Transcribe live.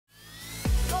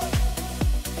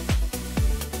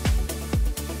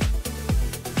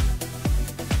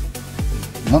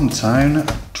Monatone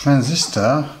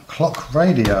transistor clock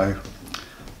radio,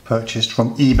 purchased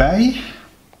from eBay.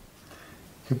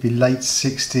 Could be late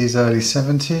 60s, early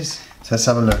 70s. So let's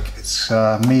have a look. It's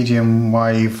medium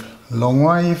wave, long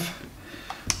wave,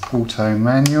 auto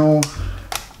manual.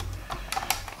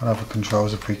 What other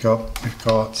controls have we got? We've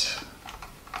got,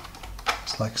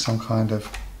 it's like some kind of,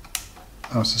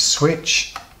 oh, it's a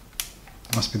switch.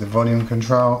 Must be the volume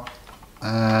control,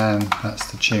 and that's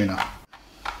the tuner.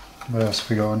 What else have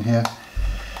we got on here?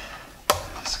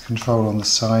 There's a control on the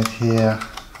side here.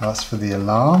 That's for the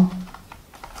alarm.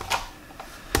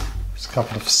 There's a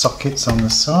couple of sockets on the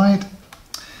side,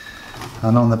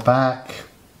 and on the back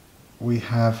we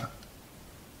have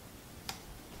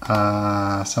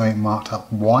something marked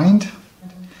up wind,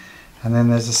 and then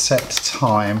there's a set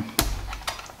time.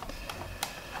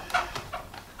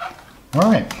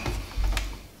 Right,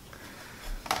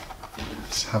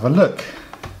 let's have a look.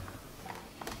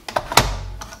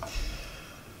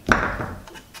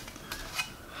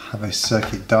 Have a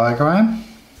circuit diagram.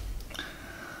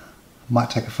 Might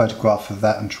take a photograph of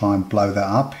that and try and blow that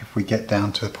up if we get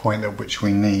down to a point at which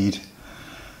we need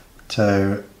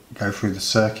to go through the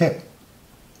circuit.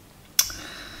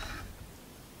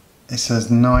 It says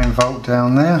 9 volt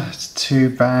down there. It's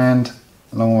 2 band,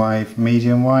 long wave,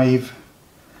 medium wave,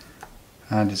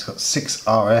 and it's got 6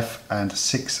 RF and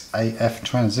 6 AF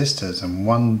transistors and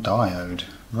 1 diode.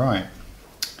 Right,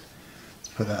 let's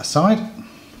put that aside.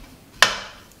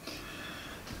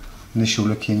 Initial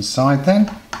look inside then.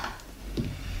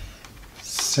 It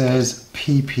says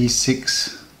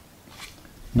PP6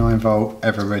 9 volt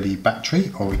ever ready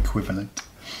battery or equivalent.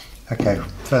 Okay,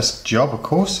 first job of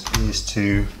course is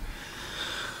to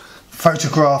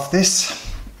photograph this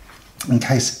in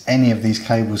case any of these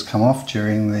cables come off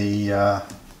during the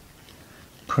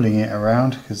pulling it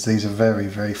around, because these are very,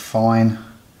 very fine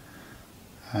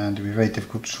and it'll be very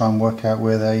difficult to try and work out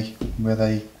where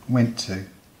they went to.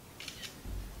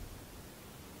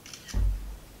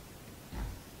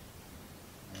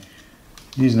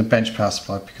 Using a bench power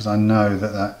supply because I know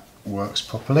that that works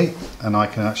properly and I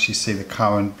can actually see the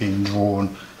current being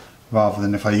drawn, rather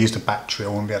than if I used a battery I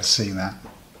wouldn't be able to see that.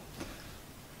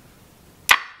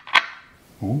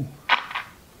 Ooh.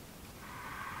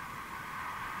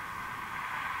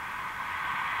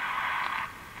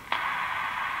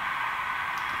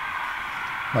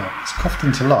 Well, it's coughed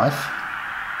into life.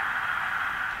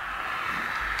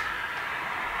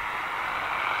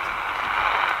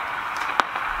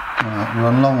 Right, we're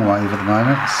on long wave at the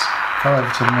moment. Let's go over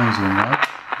to the medium wave.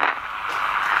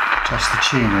 Adjust the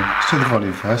tuning. Let's do the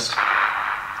volume first.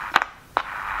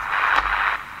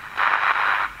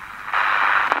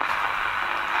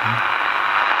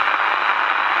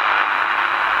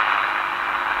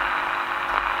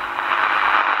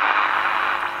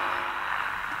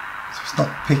 So it's not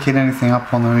picking anything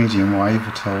up on the medium wave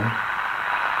at all.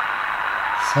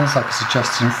 Sounds like it's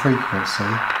adjusting frequency.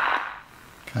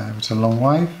 Okay, over to long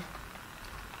wave.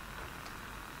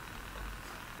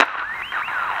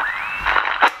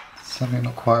 Something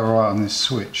not quite right on this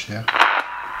switch here.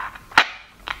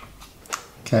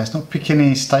 Okay, it's not picking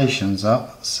any stations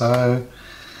up, so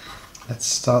let's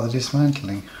start the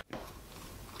dismantling.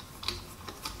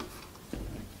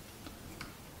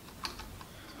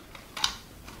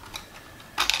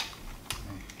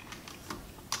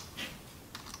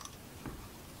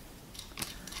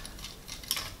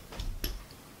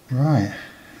 Right,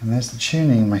 and there's the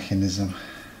tuning mechanism.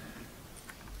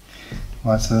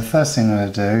 Right, so the first thing I'm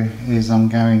going to do is I'm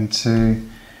going to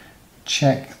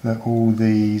check that all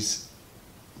these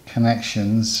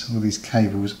connections, all these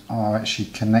cables are actually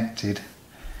connected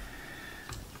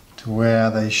to where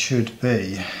they should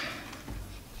be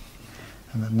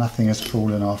and that nothing has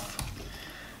fallen off.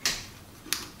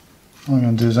 What I'm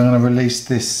going to do is I'm going to release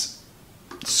this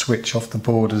switch off the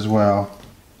board as well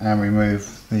and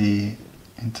remove the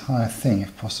entire thing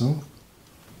if possible.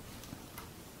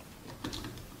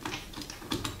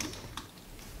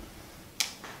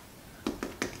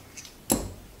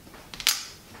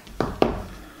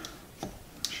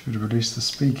 Should release the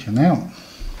speaker now.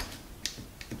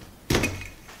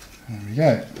 There we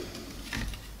go.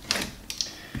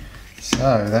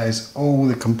 So that is all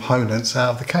the components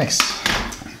out of the case.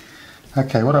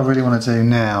 Okay, what I really want to do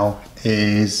now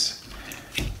is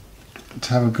to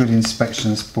have a good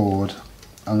inspection of this board.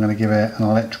 I'm going to give it an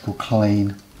electrical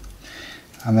clean,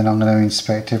 and then I'm going to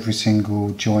inspect every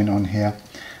single joint on here.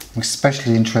 I'm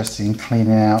especially interested in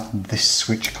cleaning out this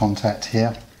switch contact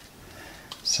here.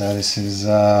 So this is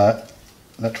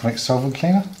electronic solvent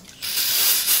cleaner.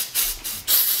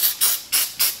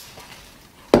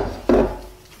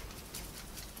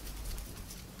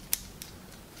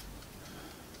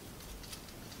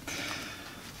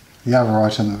 The other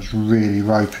item that was really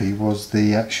ropey was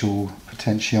the actual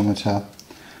potentiometer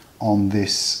on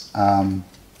this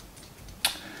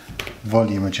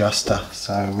volume adjuster,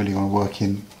 so I really want to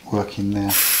work in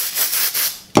there.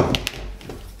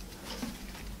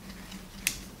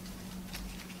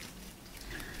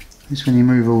 This when you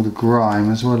remove all the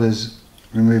grime as well as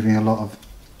removing a lot of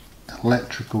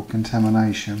electrical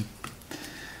contamination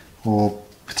or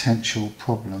potential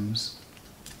problems.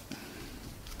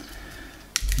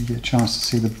 You get a chance to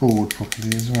see the board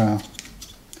properly as well.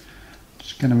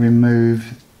 Just going to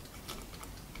remove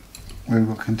where we've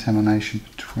got contamination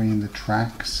between the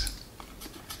tracks.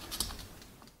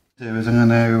 What I'm going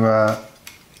to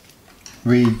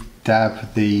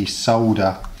re-dab the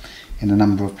solder in a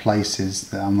number of places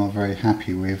that I'm not very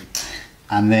happy with,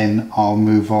 and then I'll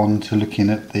move on to looking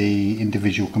at the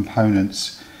individual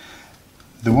components.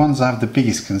 The ones I have the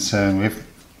biggest concern with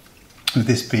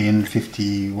this being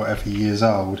 50 whatever years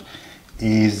old,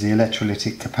 is the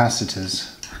electrolytic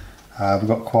capacitors. We've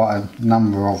got quite a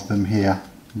number of them here.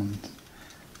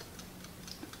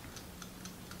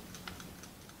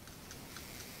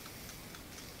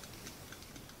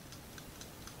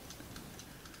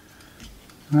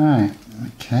 Right,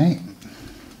 okay.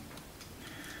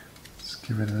 Let's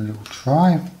give it a little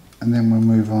try, and then we'll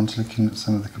move on to looking at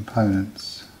some of the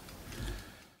components.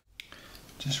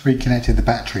 Just reconnected the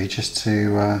battery just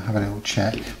to have a little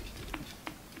check.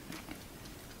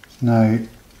 No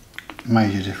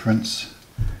major difference.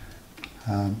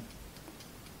 If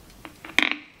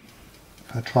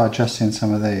I try adjusting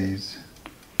some of these,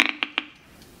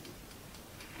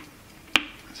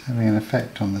 it's having an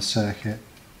effect on the circuit.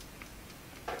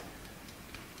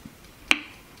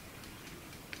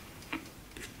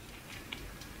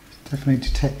 It's definitely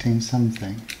detecting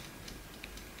something.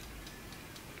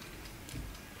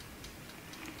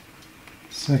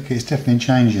 Circuit is definitely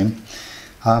changing.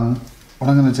 What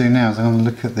I'm going to do now is I'm going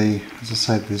to look at the, as I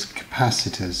said, these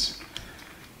capacitors.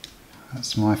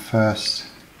 That's my first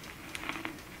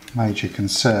major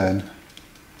concern.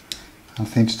 I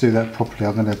think to do that properly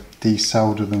I'm going to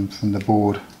desolder them from the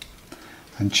board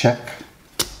and check.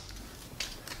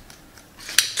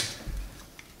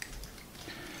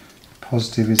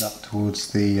 Positive is up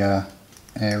towards the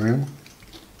aerial.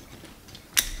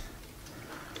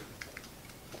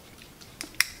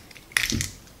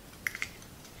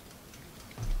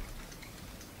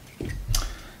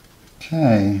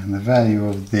 Okay, and the value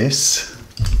of this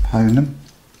component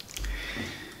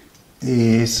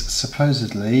is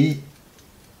supposedly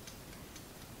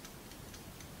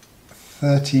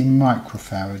 30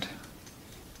 microfarad.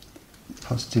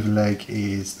 Positive leg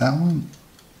is that one.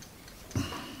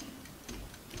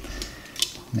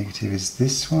 Negative is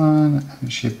this one, and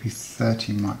it should be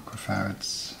 30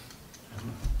 microfarads.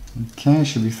 Okay, it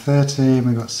should be 30, and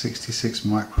we've got 66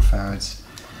 microfarads.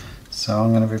 So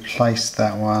I'm going to replace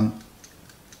that one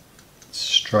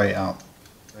straight up.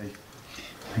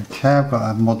 Okay, I've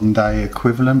got a modern day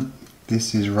equivalent.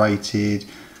 This is rated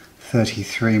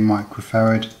 33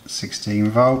 microfarad, 16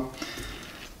 volt.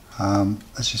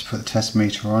 Let's just put the test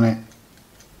meter on it,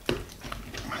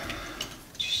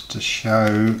 just to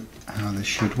show how this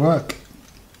should work.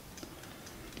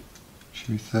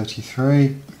 Should be 33,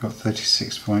 we've got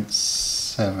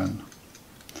 36.7,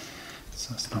 so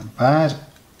that's not bad.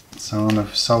 So I'm going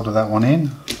to solder that one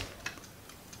in.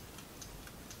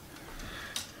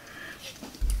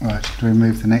 Right, to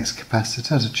remove the next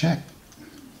capacitor to check.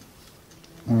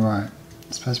 Alright,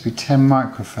 it's supposed to be 10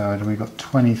 microfarad and we've got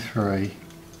 23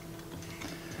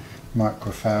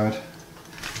 microfarad.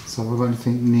 So have I got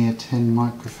anything near 10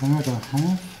 microfarad? I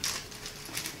have.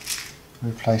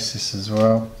 Replace this as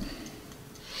well.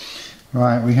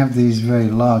 Right, we have these very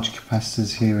large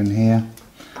capacitors here and here.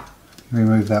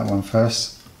 Remove that one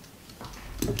first.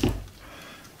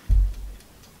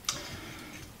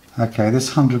 Okay,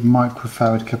 this 100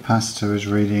 microfarad capacitor is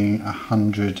reading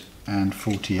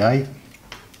 148,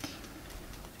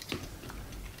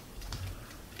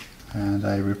 and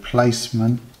a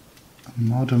replacement, a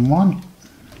modern one,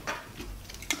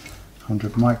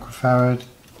 100 microfarad,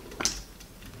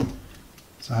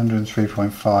 it's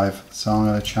 103.5, so I'm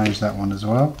going to change that one as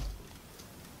well.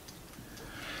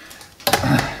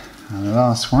 And the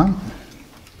last one,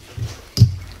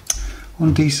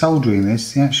 on desoldering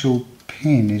this, the actual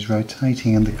pin is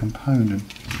rotating in the component,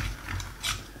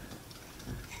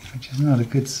 which is not a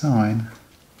good sign.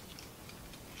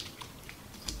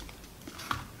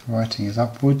 The writing is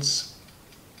upwards,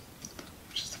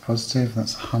 which is the positive,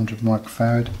 that's 100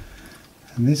 microfarad,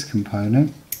 and this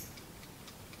component,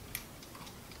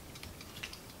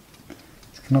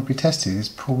 it cannot be tested, it's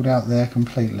pulled out there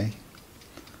completely.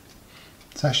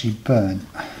 It's actually burnt.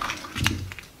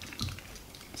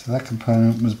 So that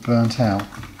component was burnt out.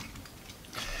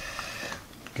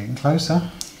 Getting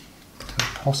closer to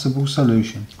a possible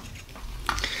solution.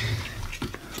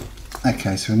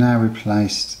 Okay, so we've now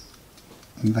replaced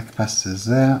the capacitors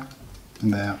there,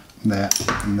 there, there,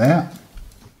 and there.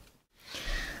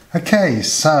 Okay,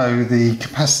 so the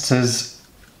capacitors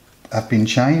have been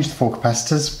changed, 4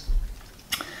 capacitors.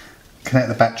 Connect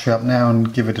the battery up now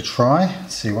and give it a try,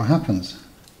 see what happens.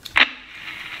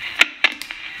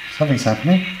 Something's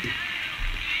happening.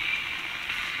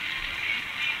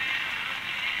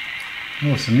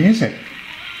 Oh, some music.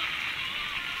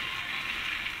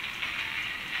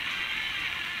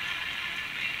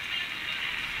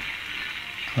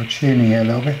 Try tuning it a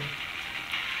little bit.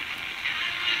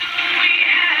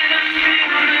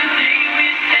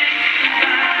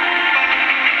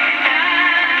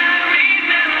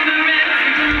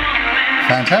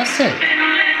 Fantastic.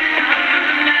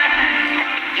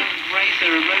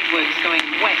 Roadworks going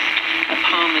west at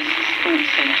Palmer's Sports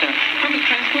Centre. Public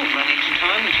transport running to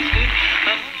time, which is good.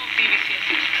 BBC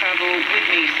 6 travel with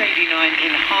me, Sadie 9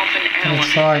 in half an hour.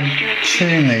 Let's try and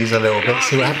tune these a little bit,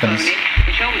 see what happens.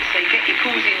 Which I would say get your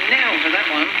calls in now for that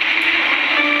one.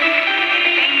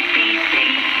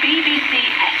 BBC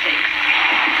Essex.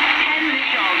 10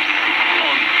 jobs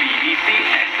on BBC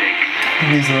Essex.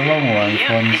 These are the long wave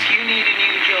ones. If you need a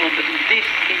new job, this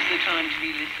is the time to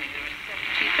be listening.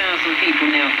 There are 70,000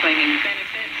 people now claiming benefits.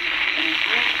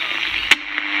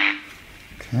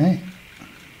 Okay.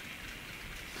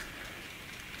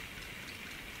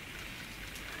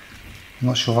 I'm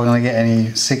not sure if I'm going to get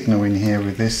any signal in here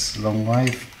with this long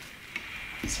wave.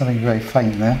 Something very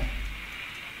faint there.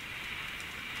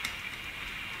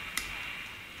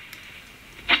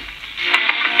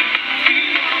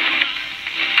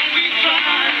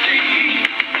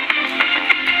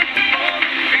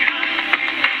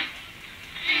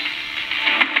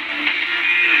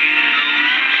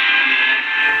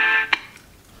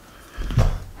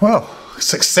 Well,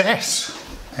 success!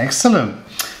 Excellent.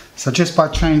 So just by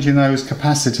changing those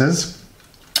capacitors,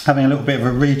 having a little bit of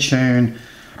a retune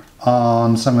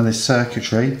on some of this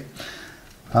circuitry,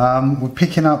 we're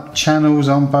picking up channels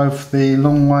on both the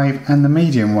long wave and the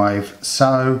medium wave.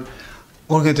 So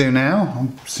what I'm going to do now,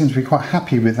 I seem to be quite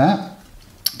happy with that,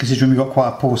 considering we've got quite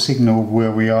a poor signal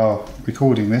where we are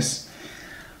recording this.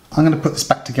 I'm going to put this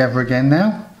back together again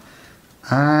now,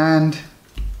 and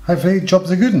hopefully the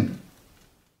job's a good one.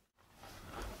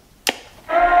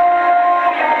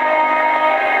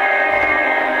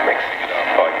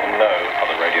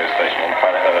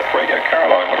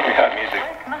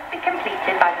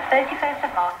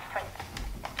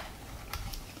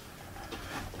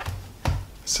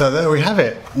 So there we have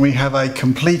it. We have a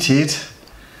completed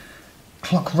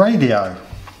clock radio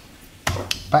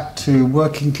back to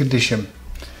working condition.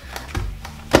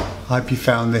 I hope you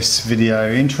found this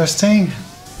video interesting,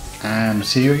 and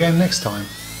see you again next time.